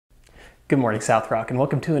Good morning, South Rock, and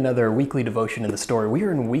welcome to another weekly devotion in the story. We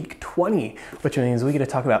are in week 20, which means we get to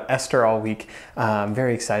talk about Esther all week. I'm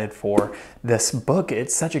very excited for this book.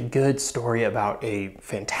 It's such a good story about a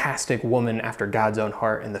fantastic woman after God's own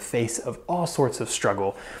heart in the face of all sorts of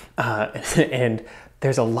struggle. And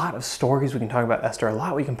there's a lot of stories we can talk about Esther, a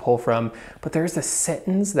lot we can pull from, but there's a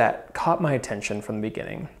sentence that caught my attention from the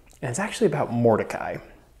beginning, and it's actually about Mordecai.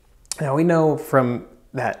 Now, we know from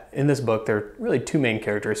that in this book, there are really two main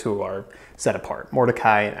characters who are set apart,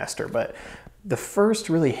 Mordecai and Esther. But the first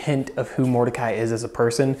really hint of who Mordecai is as a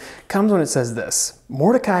person comes when it says this: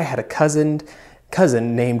 Mordecai had a cousin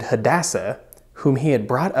named Hadassah, whom he had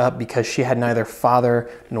brought up because she had neither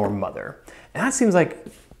father nor mother. And that seems like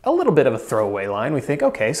a little bit of a throwaway line. We think,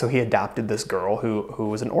 okay, so he adopted this girl who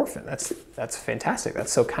was an orphan. That's fantastic.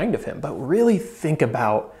 That's so kind of him. But really think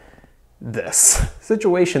about this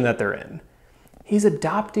situation that they're in. He's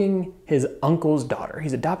adopting his uncle's daughter.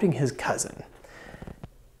 He's adopting his cousin,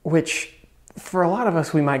 which for a lot of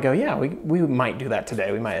us, we might go, yeah, we might do that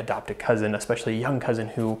today. We might adopt a cousin, especially a young cousin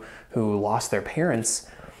who lost their parents.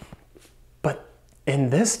 But in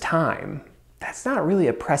this time, that's not really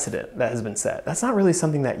a precedent that has been set. That's not really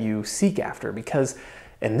something that you seek after, because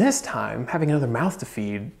in this time, having another mouth to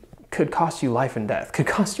feed could cost you life and death, could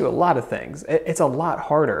cost you a lot of things. It's a lot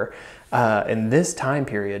harder in this time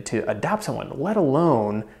period to adopt someone, let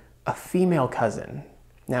alone a female cousin.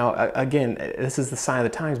 Now, again, this is the sign of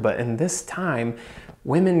the times, but in this time,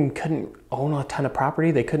 women couldn't own a ton of property.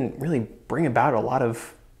 They couldn't really bring about a lot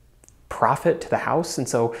of profit to the house. And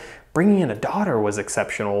so bringing in a daughter was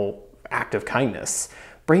exceptional act of kindness.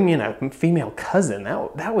 Bringing in a female cousin,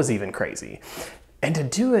 that was even crazy. And to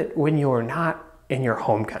do it when you're not in your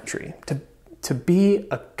home country, to be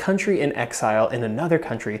a country in exile in another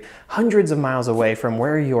country, hundreds of miles away from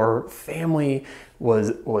where your family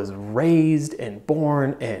was raised and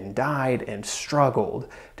born and died and struggled,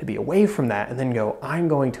 to be away from that and then go, I'm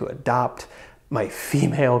going to adopt my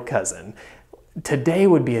female cousin. Today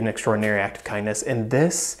would be an extraordinary act of kindness. In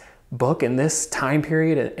this book, in this time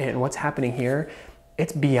period, and what's happening here,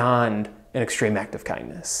 it's beyond an extreme act of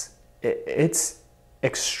kindness. It's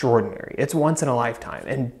extraordinary. It's once in a lifetime.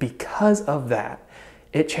 And because of that,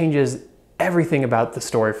 it changes everything about the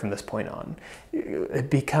story from this point on. It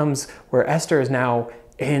becomes where Esther is now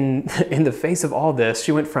in the face of all this.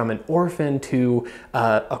 She went from an orphan to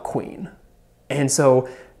a queen. And so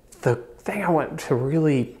the thing I want to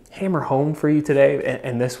really hammer home for you today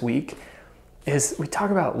and this week is we talk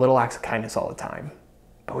about little acts of kindness all the time,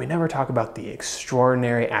 but we never talk about the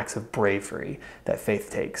extraordinary acts of bravery that faith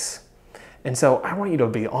takes. And so I want you to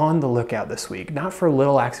be on the lookout this week, not for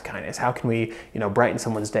little acts of kindness. How can we, brighten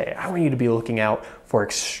someone's day? I want you to be looking out for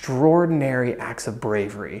extraordinary acts of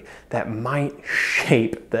bravery that might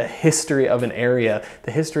shape the history of an area, the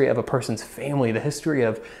history of a person's family, the history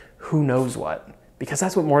of who knows what. Because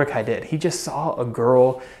that's what Mordecai did. He just saw a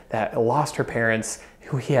girl that lost her parents,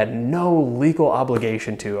 who he had no legal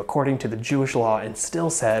obligation to, according to the Jewish law, and still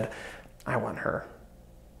said, I want her.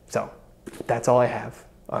 So that's all I have.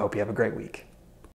 I hope you have a great week.